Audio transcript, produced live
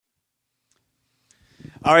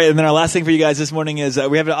All right, and then our last thing for you guys this morning is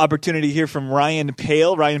we have an opportunity to hear from Ryan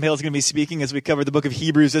Pale. Ryan Pale is going to be speaking as we cover the book of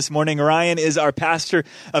Hebrews this morning. Ryan is our pastor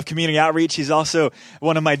of community outreach. He's also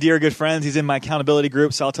one of my dear good friends. He's in my accountability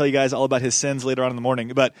group, so I'll tell you guys all about his sins later on in the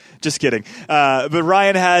morning, but just kidding. But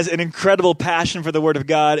Ryan has an incredible passion for the Word of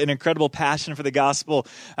God, an incredible passion for the gospel,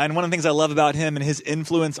 and one of the things I love about him and his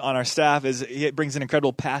influence on our staff is he brings an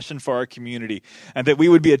incredible passion for our community, and that we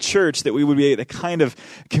would be a church, that we would be the kind of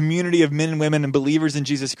community of men and women and believers in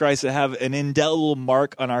Jesus Christ that have an indelible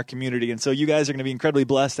mark on our community. And so you guys are going to be incredibly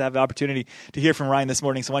blessed to have the opportunity to hear from Ryan this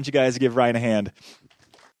morning. So why don't you guys give Ryan a hand?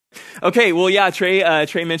 Okay, well, yeah,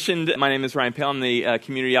 Trey mentioned my name is Ryan Pale. I'm the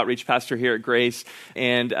community outreach pastor here at Grace,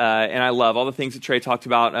 and I love all the things that Trey talked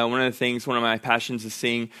about. One of my passions is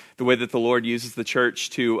seeing the way that the Lord uses the church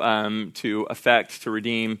to affect, to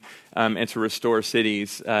redeem, and to restore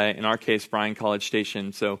cities. In our case, Bryan College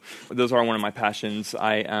Station. So those are one of my passions.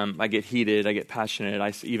 I get heated, I get passionate,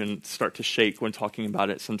 I even start to shake when talking about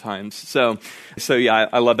it sometimes. So yeah,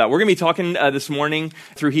 I love that. We're going to be talking this morning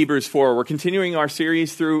through Hebrews 4. We're continuing our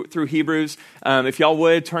series through Hebrews. If y'all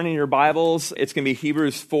would turn in your Bibles, it's going to be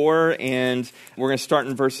Hebrews 4, and we're going to start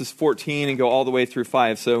in verses 14 and go all the way through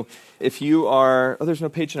 5. So if you are, there's no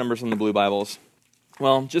page numbers on the blue Bibles.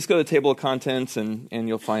 Well, just go to the table of contents and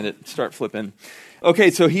you'll find it. Start flipping. Okay,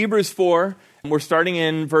 so Hebrews 4, we're starting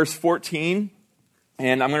in verse 14,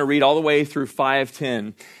 and I'm going to read all the way through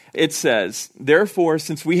 5:10. It says, "Therefore,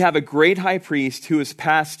 since we have a great high priest who has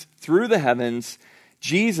passed through the heavens,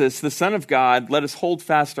 Jesus, the Son of God, let us hold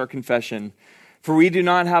fast our confession. For we do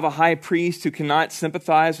not have a high priest who cannot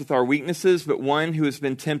sympathize with our weaknesses, but one who has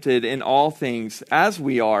been tempted in all things, as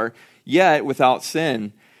we are, yet without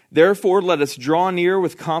sin. Therefore, let us draw near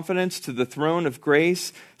with confidence to the throne of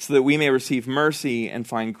grace, so that we may receive mercy and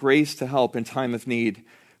find grace to help in time of need.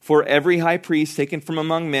 For every high priest taken from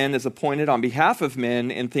among men is appointed on behalf of men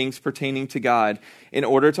in things pertaining to God, in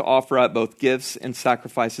order to offer up both gifts and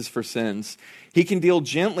sacrifices for sins. He can deal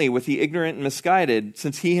gently with the ignorant and misguided,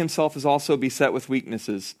 since he himself is also beset with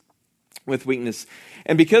weakness.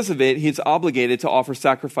 And because of it, he is obligated to offer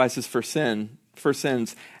sacrifices for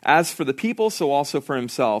sins. As for the people, so also for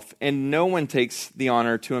himself. And no one takes the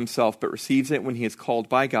honor to himself, but receives it when he is called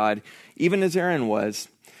by God, even as Aaron was.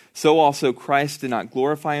 So also Christ did not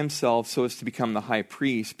glorify himself so as to become the high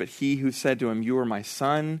priest, but he who said to him, 'You are my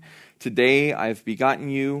son, today I have begotten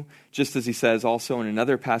you,' just as he says also in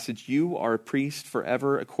another passage, 'You are a priest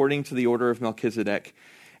forever according to the order of Melchizedek.'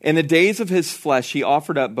 In the days of his flesh, he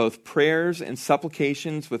offered up both prayers and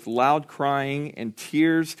supplications with loud crying and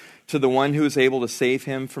tears to the one who was able to save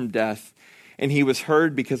him from death. And he was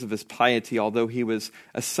heard because of his piety. Although he was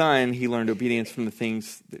a son, he learned obedience from the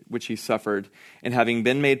things which he suffered. And having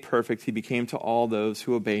been made perfect, he became to all those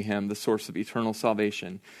who obey him the source of eternal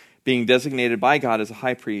salvation, being designated by God as a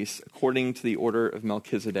high priest according to the order of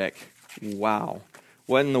Melchizedek." Wow.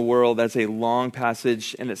 What in the world? That's a long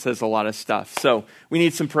passage, and it says a lot of stuff. So we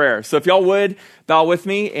need some prayer. So if y'all would, bow with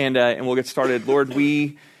me, and we'll get started. Lord,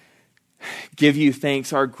 we give you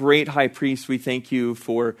thanks. Our great high priest, we thank you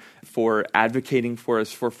for advocating for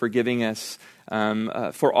us, for forgiving us,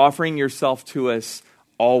 for offering yourself to us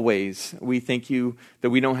always. We thank you that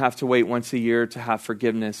we don't have to wait once a year to have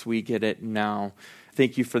forgiveness. We get it now.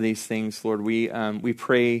 Thank you for these things, Lord. We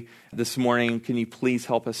pray this morning, can you please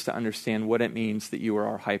help us to understand what it means that you are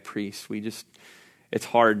our high priest? It's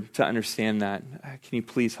hard to understand that. Can you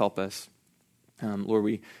please help us? Lord,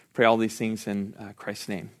 we pray all these things in Christ's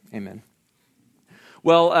name. Amen.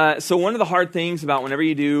 Well, so one of the hard things about whenever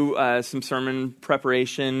you do some sermon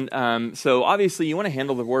preparation, so obviously you want to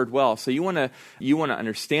handle the word well. So you want to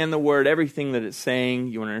understand the word, everything that it's saying.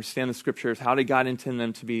 You want to understand the scriptures. How did God intend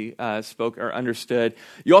them to be spoke or understood?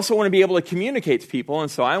 You also want to be able to communicate to people, and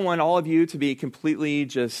so I want all of you to be completely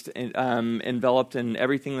just enveloped in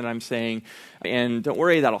everything that I'm saying. And don't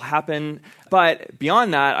worry, that'll happen. But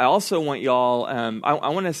beyond that, I also want y'all, I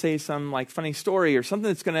want to say some like funny story or something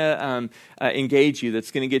that's going to engage you,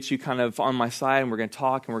 that's going to get you kind of on my side, and we're going to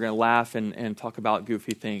talk and we're going to laugh and talk about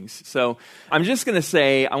goofy things. So I'm just going to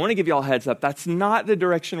say, I want to give y'all a heads up. That's not the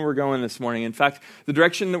direction we're going this morning. In fact, the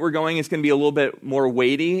direction that we're going is going to be a little bit more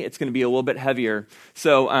weighty. It's going to be a little bit heavier.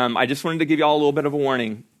 So I just wanted to give y'all a little bit of a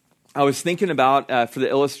warning. I was thinking about, for the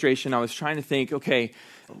illustration, I was trying to think, okay,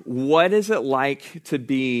 what is it like to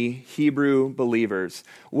be Hebrew believers?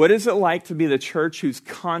 What is it like to be the church who's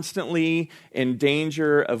constantly in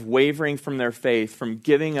danger of wavering from their faith, from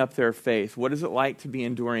giving up their faith? What is it like to be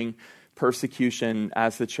enduring persecution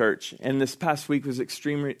as the church. And this past week was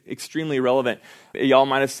extremely relevant. Y'all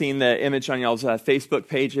might have seen the image on y'all's Facebook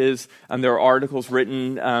pages. There are articles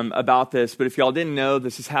written about this. But if y'all didn't know,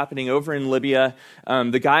 this is happening over in Libya.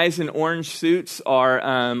 The guys in orange suits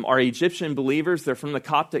are Egyptian believers. They're from the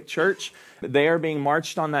Coptic church. They are being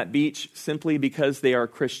marched on that beach simply because they are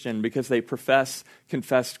Christian, because they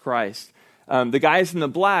confessed Christ. The guys in the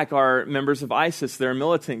black are members of ISIS. They're a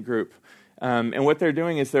militant group. And what they're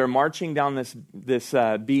doing is they're marching down this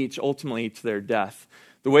beach ultimately to their death.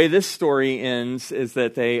 The way this story ends is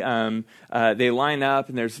that they line up,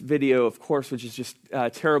 and there's video, of course, which is just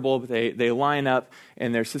terrible, but they line up,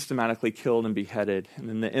 and they're systematically killed and beheaded. And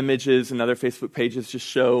then the images and other Facebook pages just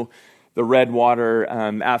show the red water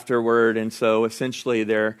afterward, and so essentially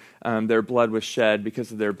their blood was shed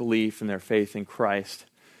because of their belief and their faith in Christ.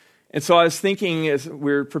 And so I was thinking, as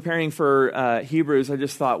we're preparing for Hebrews, I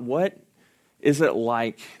just thought, what is it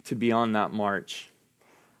like to be on that march?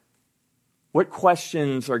 What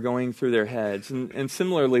questions are going through their heads? And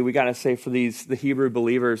similarly, we got to say for the Hebrew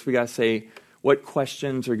believers, we got to say, what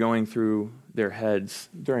questions are going through their heads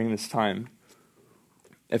during this time?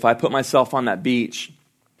 If I put myself on that beach,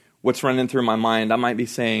 what's running through my mind? I might be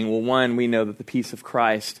saying, well, one, we know that the peace of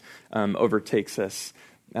Christ overtakes us.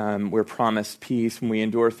 We're promised peace when we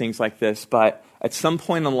endure things like this. But at some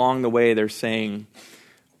point along the way, they're saying,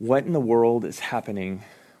 what in the world is happening?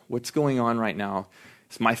 What's going on right now?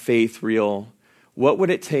 Is my faith real? What would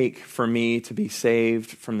it take for me to be saved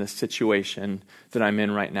from this situation that I'm in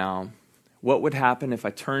right now? What would happen if I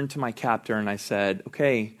turned to my captor and I said,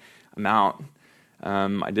 okay, I'm out.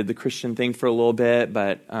 I did the Christian thing for a little bit,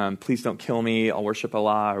 but please don't kill me. I'll worship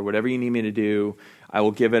Allah, or whatever you need me to do. I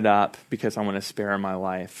will give it up because I want to spare my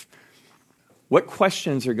life. What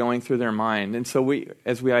questions are going through their mind? And so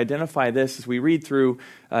as we identify this, as we read through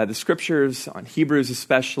the scriptures, on Hebrews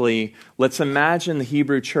especially, let's imagine the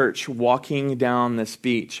Hebrew church walking down this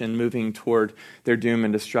beach and moving toward their doom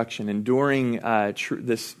and destruction, enduring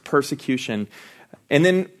this persecution. And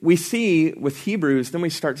then we see with Hebrews, then we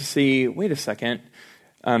start to see, wait a second,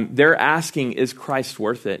 they're asking, is Christ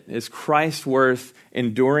worth it? Is Christ worth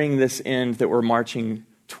enduring this end that we're marching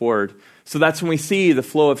toward? So that's when we see the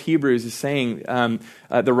flow of Hebrews is saying,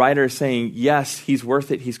 the writer is saying, yes, he's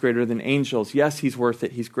worth it. He's greater than angels. Yes, he's worth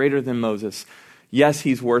it. He's greater than Moses. Yes,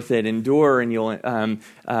 he's worth it. Endure, and you'll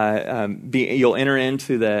enter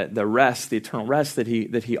into the rest, the eternal rest that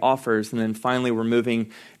he offers. And then finally, we're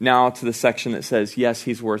moving now to the section that says, yes,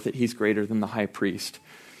 he's worth it. He's greater than the high priest.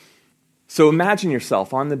 So imagine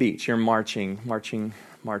yourself on the beach. You're marching,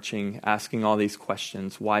 asking all these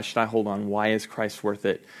questions. Why should I hold on? Why is Christ worth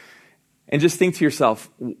it? And just think to yourself,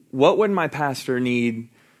 what would my pastor need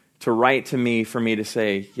to write to me for me to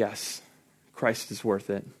say, yes, Christ is worth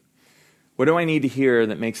it? What do I need to hear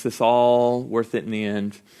that makes this all worth it in the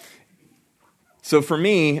end? So for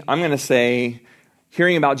me, I'm going to say,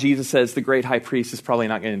 hearing about Jesus as the great high priest is probably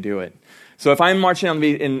not going to do it. So if I'm marching on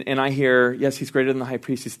the beach and I hear, yes, he's greater than the high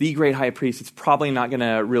priest, he's the great high priest, it's probably not going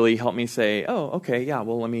to really help me say, oh, okay, yeah,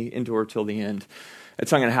 well, let me endure till the end.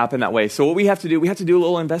 It's not going to happen that way. So what we have to do a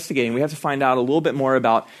little investigating. We have to find out a little bit more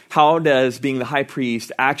about how does being the high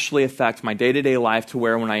priest actually affect my day-to-day life to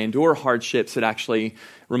where when I endure hardships, it actually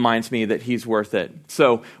reminds me that he's worth it.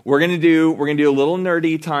 So we're going to do a little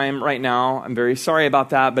nerdy time right now. I'm very sorry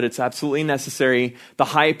about that, but it's absolutely necessary. The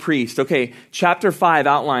high priest. Okay, chapter 5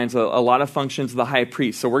 outlines a lot of functions of the high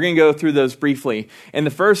priest. So we're going to go through those briefly. In the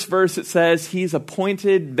first verse, it says he's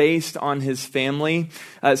appointed based on his family.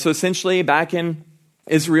 So essentially, back in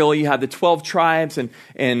Israel, you have the 12 tribes, and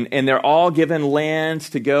they're all given land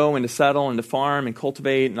to go and to settle and to farm and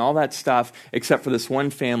cultivate and all that stuff, except for this one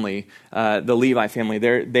family, the Levi family.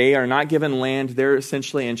 They are not given land. They're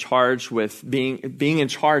essentially in charge with being in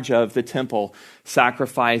charge of the temple,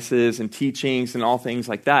 sacrifices and teachings and all things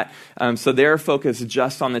like that. So their focus is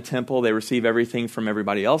just on the temple. They receive everything from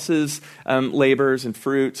everybody else's labors and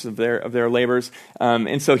fruits of their labors.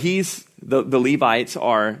 And so the Levites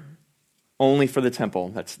are only for the temple.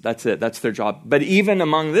 That's it. That's their job. But even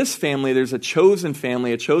among this family, there's a chosen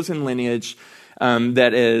family, a chosen lineage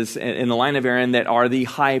that is in the line of Aaron that are the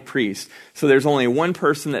high priest. So there's only one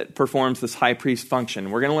person that performs this high priest function.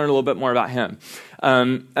 We're going to learn a little bit more about him.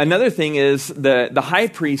 Another thing is the high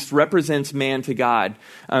priest represents man to God.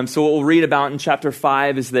 So what we'll read about in chapter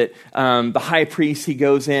 5 is that the high priest, he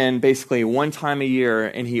goes in basically one time a year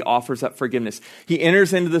and he offers up forgiveness. He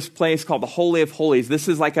enters into this place called the Holy of Holies. This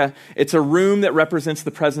is it's a room that represents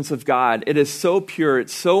the presence of God. It is so pure,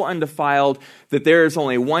 it's so undefiled that there is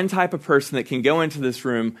only one type of person that can go into this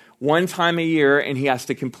room one time a year, and he has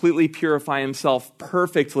to completely purify himself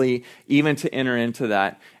perfectly even to enter into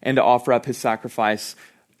that and to offer up his sacrifice,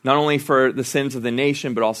 not only for the sins of the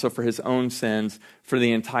nation, but also for his own sins for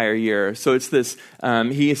the entire year. So it's this,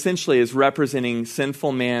 he essentially is representing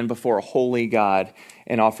sinful man before a holy God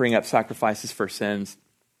and offering up sacrifices for sins.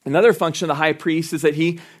 Another function of the high priest is that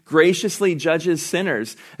he graciously judges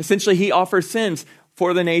sinners. Essentially, he offers sins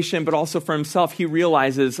for the nation, but also for himself. He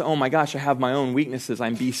realizes, oh my gosh, I have my own weaknesses.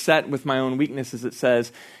 I'm beset with my own weaknesses, it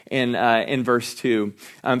says in verse 2.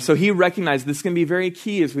 So he recognized this can be very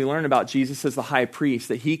key as we learn about Jesus as the high priest,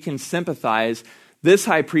 that he can sympathize. This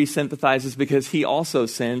high priest sympathizes because he also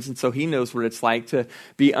sins, and so he knows what it's like to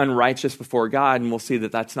be unrighteous before God, and we'll see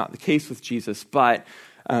that that's not the case with Jesus, but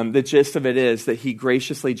the gist of it is that he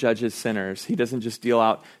graciously judges sinners. He doesn't just deal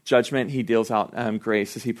out judgment, he deals out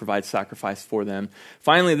grace as he provides sacrifice for them.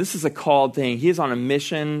 Finally, this is a called thing. He is on a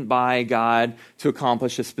mission by God to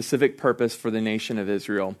accomplish a specific purpose for the nation of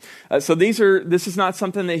Israel. So this is not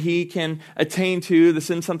something that he can attain to. This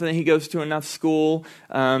isn't something that he goes to enough school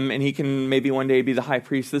and he can maybe one day be the high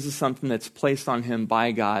priest. This is something that's placed on him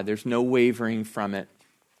by God. There's no wavering from it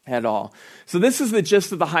at all. So this is the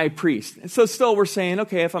gist of the high priest. And so still we're saying,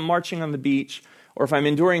 okay, if I'm marching on the beach or if I'm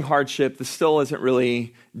enduring hardship, this still isn't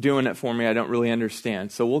really doing it for me. I don't really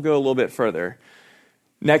understand. So we'll go a little bit further.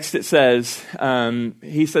 Next it says,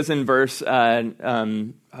 he says in verse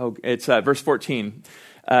 14,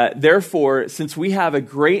 therefore, since we have a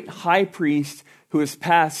great high priest who has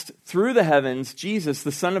passed through the heavens, Jesus,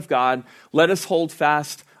 the Son of God, let us hold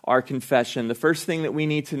fast our confession. The first thing that we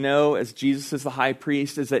need to know as Jesus is the high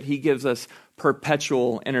priest is that he gives us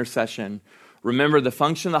perpetual intercession. Remember the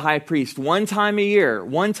function of the high priest. One time a year,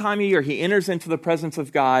 he enters into the presence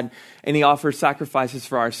of God and he offers sacrifices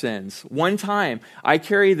for our sins. One time, I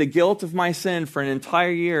carry the guilt of my sin for an entire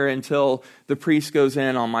year until the priest goes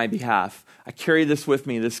in on my behalf. I carry this with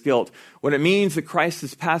me, this guilt. What it means that Christ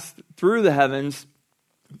has passed through the heavens,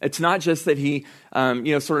 it's not just that he,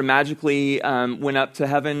 sort of magically went up to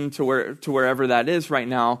heaven to wherever that is right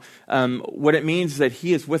now. What it means is that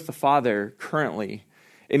he is with the Father currently.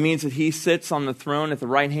 It means that he sits on the throne at the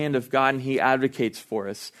right hand of God and he advocates for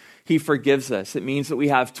us. He forgives us. It means that we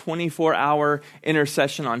have 24-hour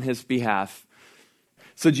intercession on his behalf.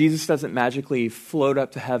 So Jesus doesn't magically float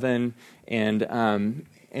up to heaven and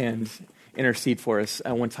intercede for us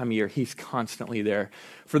one time a year. He's constantly there.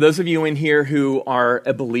 For those of you in here who are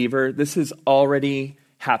a believer, this has already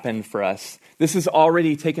happened for us. This has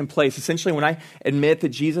already taken place. Essentially, when I admit that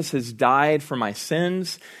Jesus has died for my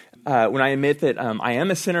sins, when I admit that I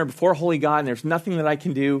am a sinner before a holy God and there's nothing that I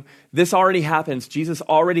can do, this already happens. Jesus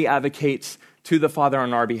already advocates to the Father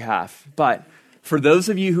on our behalf. But for those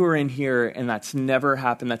of you who are in here and that's never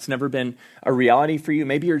happened, that's never been a reality for you,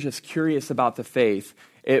 maybe you're just curious about the faith,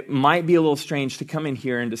 it might be a little strange to come in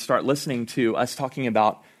here and to start listening to us talking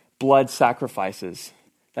about blood sacrifices.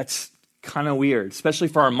 That's kind of weird, especially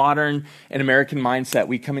for our modern and American mindset.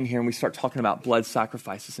 We come in here and we start talking about blood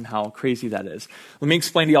sacrifices and how crazy that is. Let me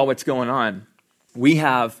explain to y'all what's going on. We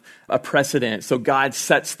have a precedent. So God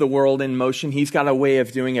sets the world in motion. He's got a way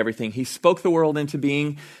of doing everything. He spoke the world into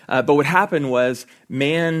being. But what happened was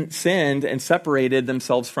man sinned and separated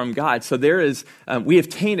themselves from God. So we have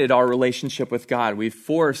tainted our relationship with God. We've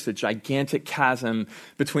forced a gigantic chasm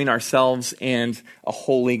between ourselves and a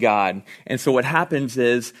holy God. And so what happens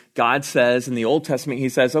is God says in the Old Testament, he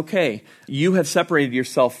says, okay, you have separated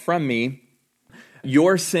yourself from me.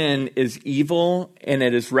 Your sin is evil, and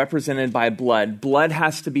it is represented by blood. Blood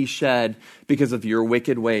has to be shed because of your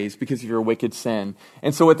wicked ways, because of your wicked sin.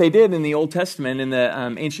 And so what they did in the Old Testament, in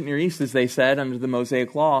the ancient Near East, is they said, under the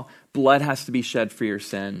Mosaic law, blood has to be shed for your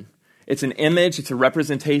sin. It's an image, it's a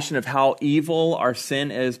representation of how evil our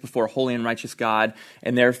sin is before a holy and righteous God,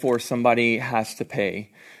 and therefore somebody has to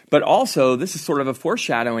pay. But also, this is sort of a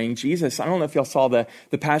foreshadowing. Jesus, I don't know if y'all saw the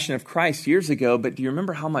Passion of Christ years ago, but do you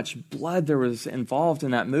remember how much blood there was involved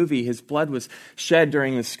in that movie? His blood was shed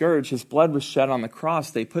during the scourge. His blood was shed on the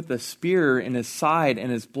cross. They put the spear in his side,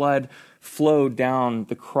 and his blood flowed down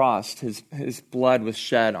the cross. His blood was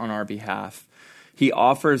shed on our behalf. He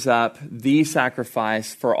offers up the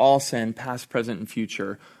sacrifice for all sin, past, present, and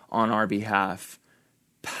future, on our behalf.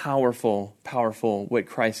 Powerful, powerful what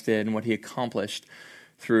Christ did and what he accomplished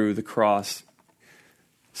through the cross.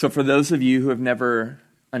 So for those of you who have never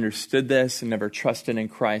understood this and never trusted in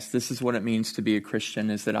Christ, this is what it means to be a Christian,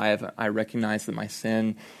 is that I recognize that my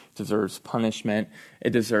sin deserves punishment.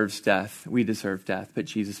 It deserves death. We deserve death, but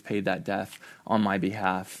Jesus paid that death on my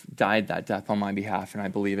behalf, died that death on my behalf, and I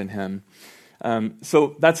believe in him.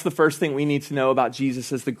 So that's the first thing we need to know about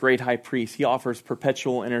Jesus as the great high priest. He offers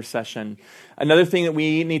perpetual intercession. Another thing that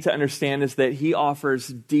we need to understand is that he offers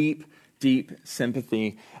deep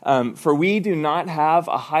sympathy. For we do not have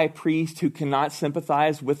a high priest who cannot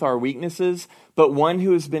sympathize with our weaknesses, but one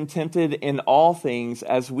who has been tempted in all things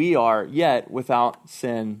as we are, yet without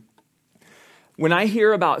sin. When I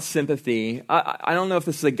hear about sympathy, I don't know if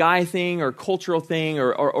this is a guy thing or cultural thing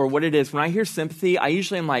or what it is. When I hear sympathy, I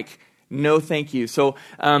usually am like, no, thank you. So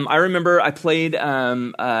I remember I played,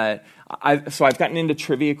 I've gotten into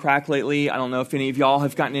Trivia Crack lately. I don't know if any of y'all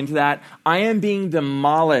have gotten into that. I am being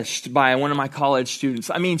demolished by one of my college students.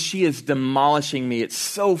 I mean, she is demolishing me. It's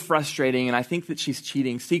so frustrating, and I think that she's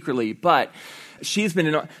cheating secretly, but she's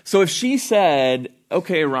been, so if she said,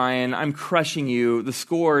 okay, Ryan, I'm crushing you. The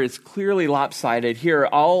score is clearly lopsided. Here,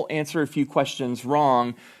 I'll answer a few questions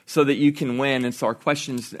wrong so that you can win, and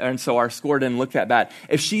so our score didn't look that bad.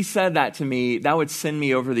 If she said that to me, that would send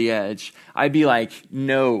me over the edge. I'd be like,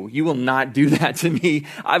 no, you will not do that to me.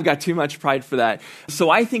 I've got too much pride for that. So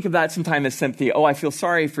I think of that sometimes as sympathy. Oh, I feel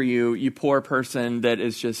sorry for you, you poor person that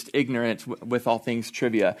is just ignorant with all things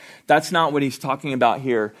trivia. That's not what he's talking about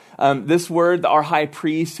here. This word, our high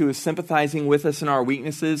priest who is sympathizing with us in our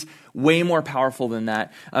weaknesses, way more powerful than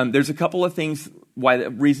that. There's a couple of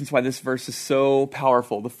reasons why this verse is so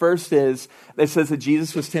powerful. The first is, it says that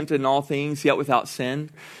Jesus was tempted in all things, yet without sin.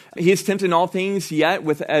 He is tempted in all things, yet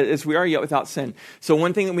as we are, yet without sin. So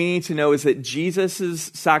one thing that we need to know is that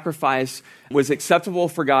Jesus' sacrifice was acceptable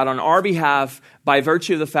for God on our behalf by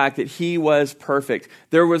virtue of the fact that he was perfect.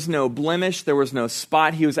 There was no blemish, there was no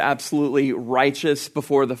spot. He was absolutely righteous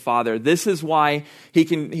before the Father. This is why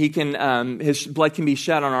his blood can be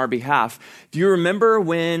shed on our behalf. Do you remember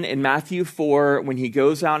when in Matthew 4, when he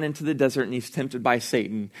goes out into the desert and he's tempted by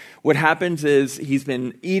Satan? What happens is he's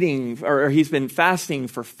been he's been fasting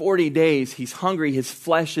for 40 days. He's hungry. His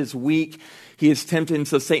flesh is weak. He is tempted. And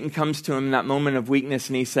so Satan comes to him in that moment of weakness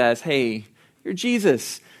and he says, hey, you're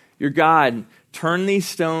Jesus. You're God. Turn these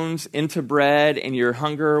stones into bread and your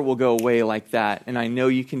hunger will go away like that. And I know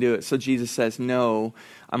you can do it. So Jesus says, no,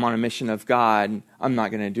 I'm on a mission of God. I'm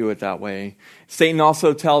not going to do it that way. Satan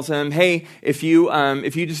also tells him, hey, if you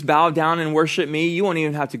just bow down and worship me, you won't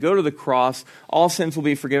even have to go to the cross. All sins will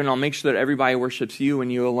be forgiven. I'll make sure that everybody worships you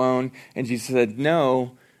and you alone. And Jesus said,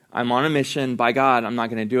 no, I'm on a mission by God. I'm not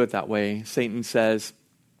going to do it that way. Satan says,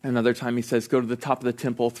 another time he says, go to the top of the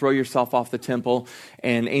temple, throw yourself off the temple,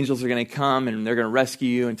 and angels are going to come and they're going to rescue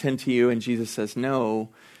you and tend to you. And Jesus says, no,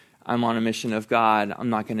 I'm on a mission of God. I'm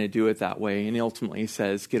not going to do it that way. And ultimately he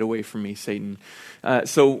says, get away from me, Satan.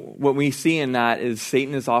 So what we see in that is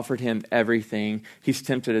Satan has offered him everything. He's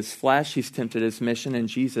tempted his flesh. He's tempted his mission. And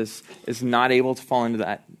Jesus is not able to fall into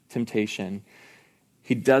that temptation.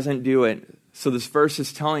 He doesn't do it. So this verse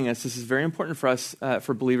is telling us, this is very important for us,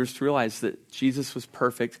 for believers to realize that Jesus was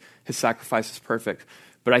perfect. His sacrifice is perfect.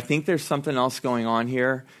 But I think there's something else going on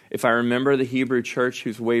here. If I remember the Hebrew church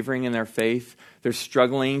who's wavering in their faith, they're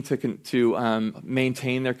struggling to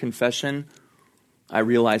maintain their confession, I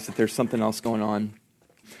realize that there's something else going on.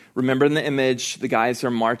 Remember in the image, the guys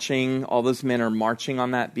are marching, all those men are marching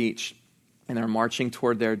on that beach, and they're marching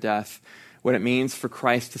toward their death. What it means for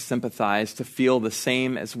Christ to sympathize, to feel the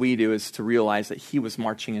same as we do, is to realize that he was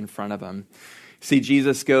marching in front of them. See,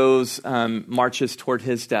 Jesus marches toward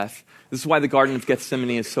his death. This is why the Garden of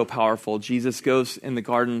Gethsemane is so powerful. Jesus goes in the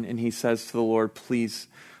garden and he says to the Lord, please,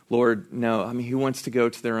 Lord, no. I mean, he wants to go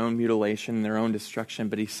to their own mutilation, their own destruction,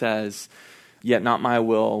 but he says, yet not my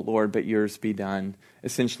will, Lord, but yours be done.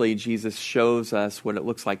 Essentially, Jesus shows us what it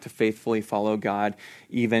looks like to faithfully follow God,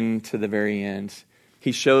 even to the very end.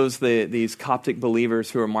 He shows these Coptic believers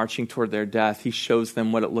who are marching toward their death, he shows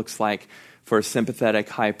them what it looks like for a sympathetic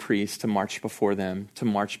high priest to march before them, to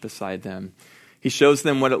march beside them. He shows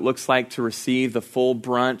them what it looks like to receive the full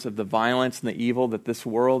brunt of the violence and the evil that this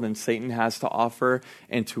world and Satan has to offer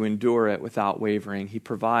and to endure it without wavering. He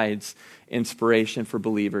provides inspiration for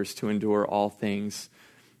believers to endure all things.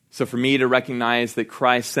 So for me to recognize that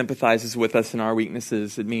Christ sympathizes with us in our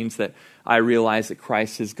weaknesses, it means that I realize that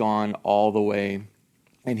Christ has gone all the way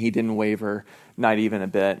and he didn't waver, not even a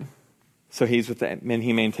bit. So he's with the men,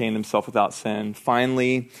 he maintained himself without sin.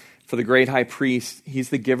 Finally, for the great high priest, he's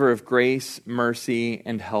the giver of grace, mercy,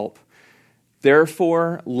 and help.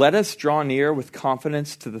 Therefore, let us draw near with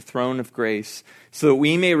confidence to the throne of grace, so that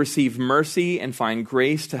we may receive mercy and find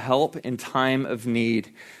grace to help in time of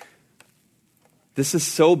need. This is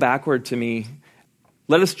so backward to me.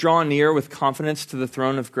 Let us draw near with confidence to the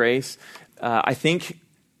throne of grace. I think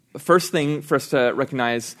first thing for us to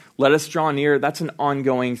recognize, let us draw near, that's an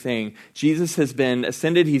ongoing thing. Jesus has been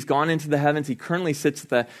ascended. He's gone into the heavens. He currently sits at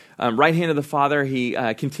the right hand of the Father. He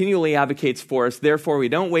continually advocates for us. Therefore, we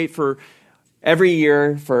don't wait for every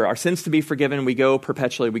year for our sins to be forgiven. We go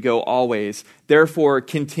perpetually. We go always. Therefore,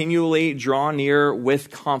 continually draw near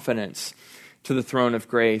with confidence to the throne of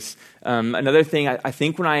grace. Another thing, I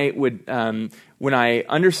think when I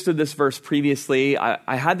understood this verse previously,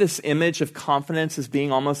 I had this image of confidence as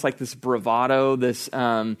being almost like this bravado, this,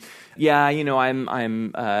 I'm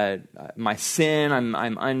my sin,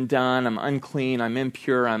 I'm undone, I'm unclean, I'm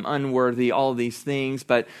impure, I'm unworthy, all of these things,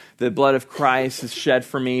 but the blood of Christ is shed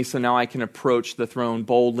for me, so now I can approach the throne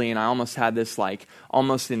boldly, and I almost had this like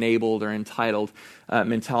almost enabled or entitled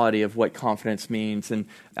mentality of what confidence means. And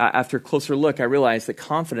after a closer look, I realized that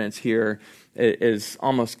confidence here is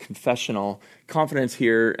almost confessional. Confidence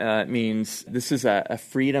here means this is a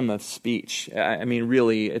freedom of speech. I mean,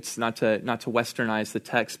 really, it's not to westernize the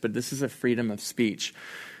text, but this is a freedom of speech.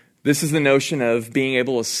 This is the notion of being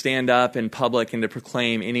able to stand up in public and to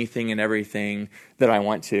proclaim anything and everything that I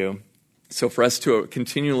want to. So for us to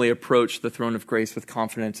continually approach the throne of grace with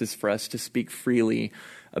confidence is for us to speak freely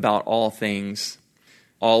about all things.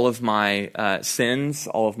 All of my sins,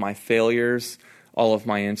 all of my failures, all of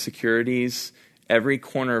my insecurities, every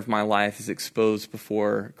corner of my life is exposed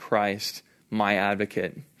before Christ, my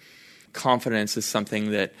advocate. Confidence is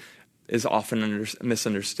something that is often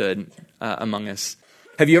misunderstood among us.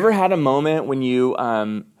 Have you ever had a moment when you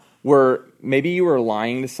maybe you were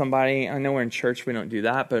lying to somebody? I know we're in church, we don't do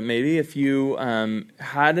that, but maybe if you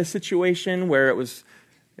had a situation where it was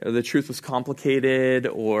the truth was complicated,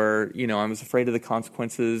 or I was afraid of the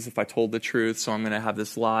consequences if I told the truth, so I'm going to have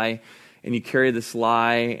this lie. And you carry this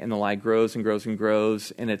lie, and the lie grows and grows and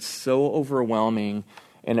grows, and it's so overwhelming,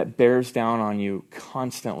 and it bears down on you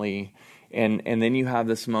constantly. And then you have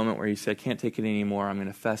this moment where you say, I can't take it anymore, I'm going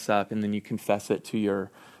to fess up, and then you confess it to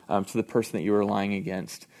the person that you were lying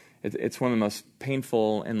against. It's one of the most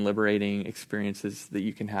painful and liberating experiences that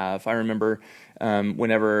you can have. I remember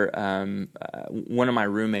whenever one of my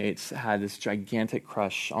roommates had this gigantic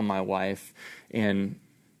crush on my wife, and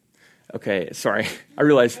okay, sorry. I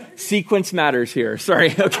realize sequence matters here.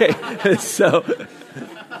 Sorry. Okay. So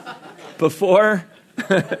before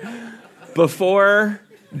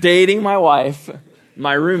dating my wife,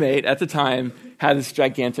 my roommate at the time had this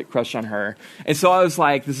gigantic crush on her. And so I was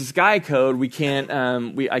like, this is guy code. I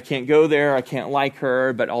can't go there. I can't like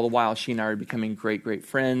her. But all the while, she and I are becoming great, great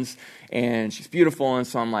friends. And she's beautiful. And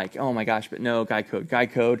so I'm like, oh my gosh, but no, guy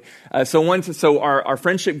code. So our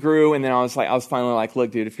friendship grew. And then I was finally like, look,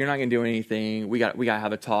 dude, if you're not going to do anything, we got to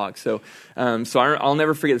have a talk. So I'll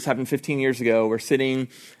never forget, this happened 15 years ago. We're sitting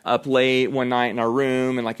up late one night in our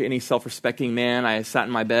room, and like any self-respecting man, I sat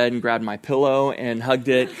in my bed and grabbed my pillow and hugged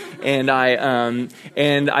it. And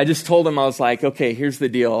I just told him, I was like, okay, here's the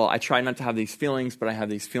deal. I try not to have these feelings, but I have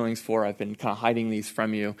these feelings I've been kind of hiding these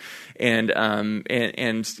from you. And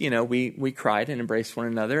we cried and embraced one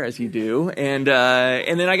another, as you do. And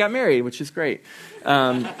then I got married, which is great.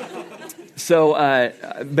 But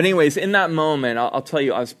anyways, in that moment, I'll tell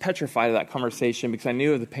you, I was petrified of that conversation because I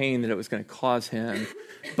knew of the pain that it was going to cause him,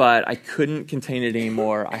 but I couldn't contain it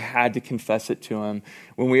anymore. I had to confess it to him.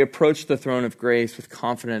 When we approach the throne of grace with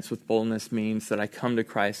confidence, with boldness, means that I come to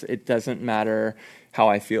Christ. It doesn't matter how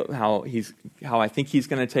I feel, how I think he's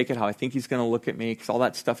going to take it, how I think he's going to look at me, because all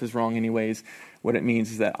that stuff is wrong anyways. What it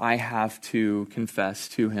means is that I have to confess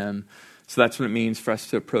to him. So that's what it means for us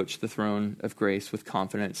to approach the throne of grace with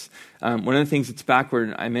confidence. One of the things that's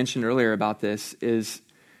backward, I mentioned earlier about this, is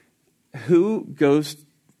who goes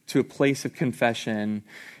to a place of confession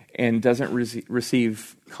and doesn't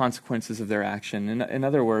receive consequences of their action. In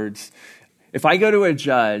other words, if I go to a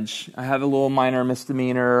judge, I have a little minor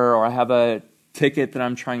misdemeanor, or I have a ticket that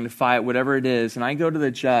I'm trying to fight, whatever it is, and I go to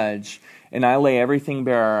the judge and I lay everything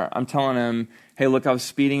bare, I'm telling him, hey, look, I was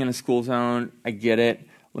speeding in a school zone, I get it.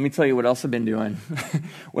 Let me tell you what else I've been doing.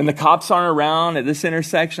 When the cops aren't around at this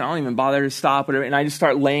intersection, I don't even bother to stop, whatever, and I just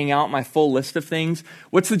start laying out my full list of things.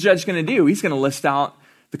 What's the judge going to do? He's going to list out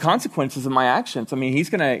the consequences of my actions. I mean, he's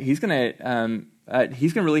going to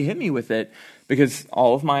really hit me with it, because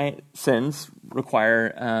all of my sins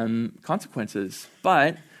require consequences.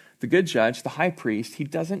 But the good judge, the high priest, he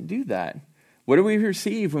doesn't do that. What do we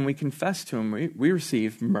receive when we confess to him? We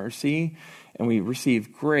receive mercy, and we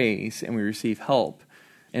receive grace, and we receive help.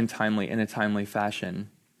 in a timely fashion.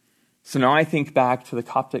 So now I think back to the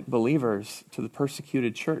Coptic believers, to the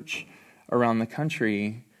persecuted church around the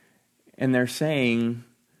country, and they're saying,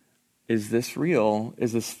 is this real?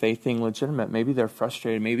 Is this faith thing legitimate? Maybe they're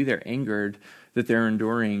frustrated. Maybe they're angered that they're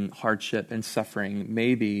enduring hardship and suffering.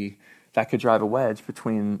 Maybe that could drive a wedge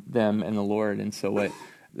between them and the Lord. And so what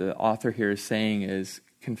the author here is saying is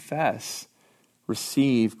confess,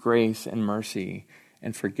 receive grace and mercy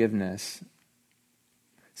and forgiveness.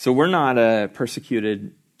 So we're not a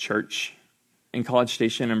persecuted church in College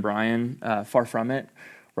Station and Bryan, far from it.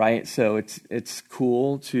 Right, so it's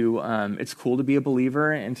cool to be a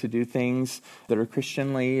believer and to do things that are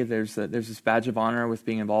Christianly. There's this badge of honor with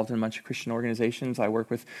being involved in a bunch of Christian organizations. I work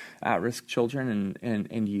with at-risk children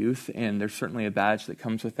and youth, and there's certainly a badge that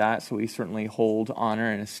comes with that. So we certainly hold honor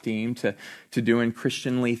and esteem to doing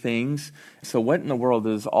Christianly things. So what in the world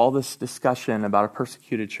does all this discussion about a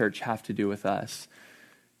persecuted church have to do with us?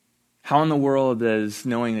 How in the world does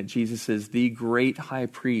knowing that Jesus is the great high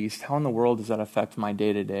priest, how in the world does that affect my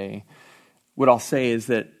day-to-day? What I'll say is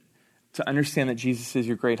that to understand that Jesus is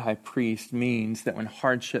your great high priest means that when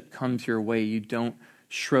hardship comes your way, you don't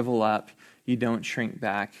shrivel up, you don't shrink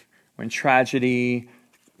back. When tragedy,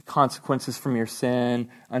 consequences from your sin,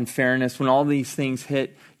 unfairness, when all these things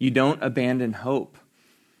hit, you don't abandon hope.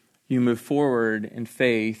 You move forward in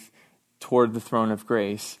faith toward the throne of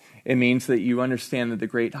grace. It means that you understand that the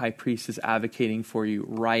great high priest is advocating for you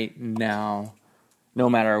right now. No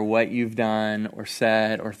matter what you've done or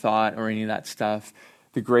said or thought or any of that stuff,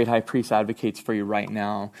 the great high priest advocates for you right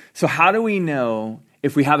now. So how do we know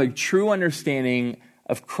if we have a true understanding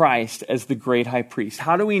of Christ as the great high priest?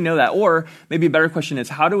 How do we know that? Or maybe a better question is,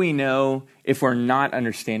 how do we know if we're not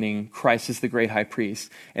understanding Christ as the great high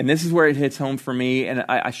priest? And this is where it hits home for me. And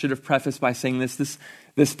I should have prefaced by saying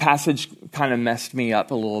this passage kind of messed me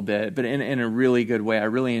up a little bit, but in a really good way. I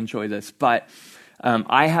really enjoy this. But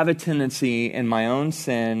I have a tendency in my own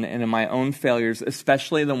sin and in my own failures,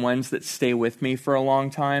 especially the ones that stay with me for a long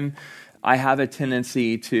time, I have a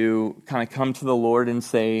tendency to kind of come to the Lord and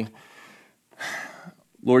say,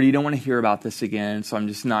 Lord, you don't want to hear about this again, so I'm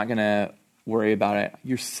just not going to worry about it.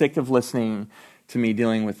 You're sick of listening to me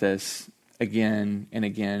dealing with this again and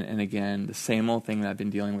again and again, the same old thing that I've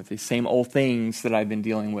been dealing with, the same old things that I've been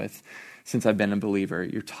dealing with since I've been a believer.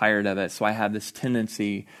 You're tired of it. So I have this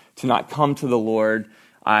tendency to not come to the Lord.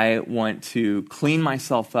 I want to clean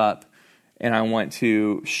myself up, and I want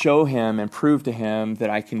to show him and prove to him that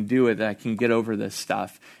I can do it, that I can get over this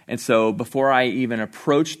stuff. And so before I even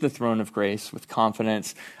approach the throne of grace with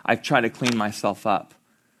confidence, I try to clean myself up.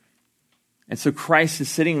 And so Christ is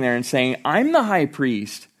sitting there and saying, I'm the high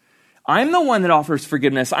priest. I'm the one that offers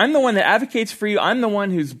forgiveness. I'm the one that advocates for you. I'm the one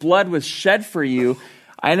whose blood was shed for you.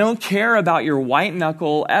 I don't care about your white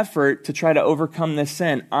knuckle effort to try to overcome this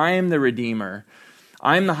sin. I am the Redeemer.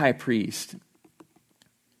 I'm the high priest.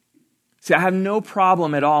 See, I have no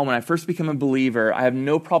problem at all when I first become a believer. I have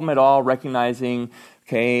no problem at all recognizing,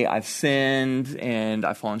 okay, I've sinned and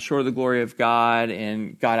I've fallen short of the glory of God,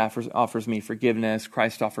 and God offers me forgiveness.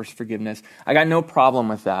 Christ offers forgiveness. I got no problem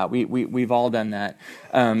with that. We've all done that.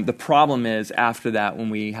 The problem is after that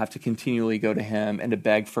when we have to continually go to him and to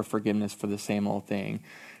beg for forgiveness for the same old thing.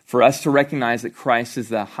 For us to recognize that Christ is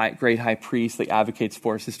the great high priest that advocates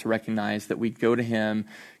for us is to recognize that we go to him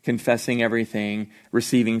confessing everything,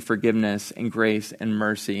 receiving forgiveness and grace and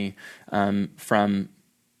mercy from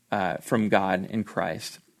God in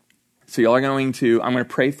Christ. So I'm going to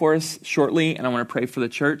pray for us shortly, and I want to pray for the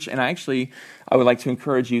church. And I would like to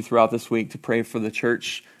encourage you throughout this week to pray for the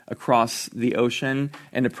church across the ocean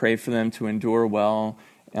and to pray for them to endure well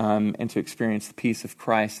and to experience the peace of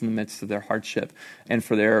Christ in the midst of their hardship, and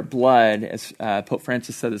for their blood, as Pope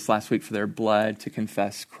Francis said this last week, for their blood to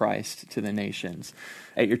confess Christ to the nations.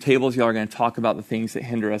 At your tables, y'all are going to talk about the things that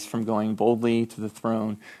hinder us from going boldly to the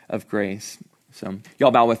throne of grace. So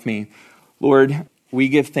y'all bow with me. Lord, we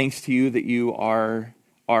give thanks to you that you are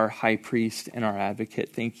our high priest and our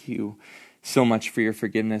advocate. Thank you so much for your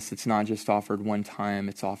forgiveness. It's not just offered one time,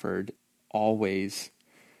 it's offered always.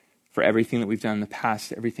 For everything that we've done in the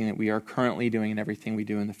past, everything that we are currently doing, and everything we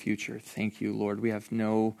do in the future. Thank you, Lord. We have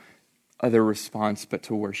no other response but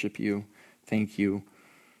to worship you. Thank you.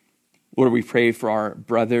 Lord, we pray for our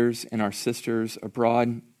brothers and our sisters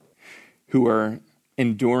abroad who are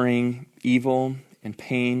enduring evil and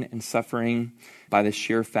pain and suffering by the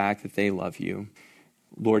sheer fact that they love you.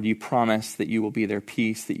 Lord, you promise that you will be their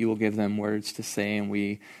peace, that you will give them words to say, and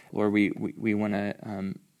we want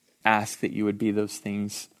to ask that you would be those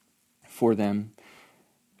things for them.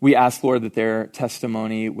 We ask, Lord, that their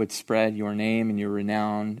testimony would spread your name and your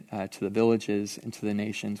renown to the villages and to the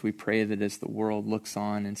nations. We pray that as the world looks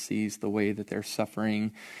on and sees the way that they're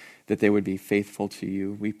suffering, that they would be faithful to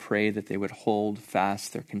you. We pray that they would hold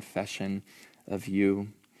fast their confession of you.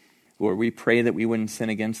 Lord, we pray that we wouldn't sin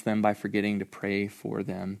against them by forgetting to pray for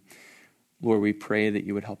them. Lord, we pray that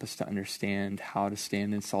you would help us to understand how to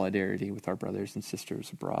stand in solidarity with our brothers and sisters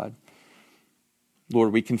abroad.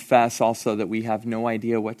 Lord, we confess also that we have no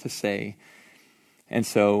idea what to say. And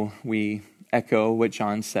so we echo what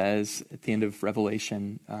John says at the end of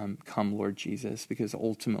Revelation, come, Lord Jesus, because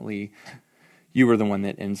ultimately you are the one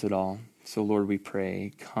that ends it all. So, Lord, we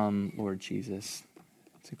pray, come, Lord Jesus.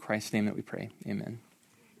 It's in Christ's name that we pray. Amen.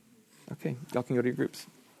 Okay, y'all can go to your groups.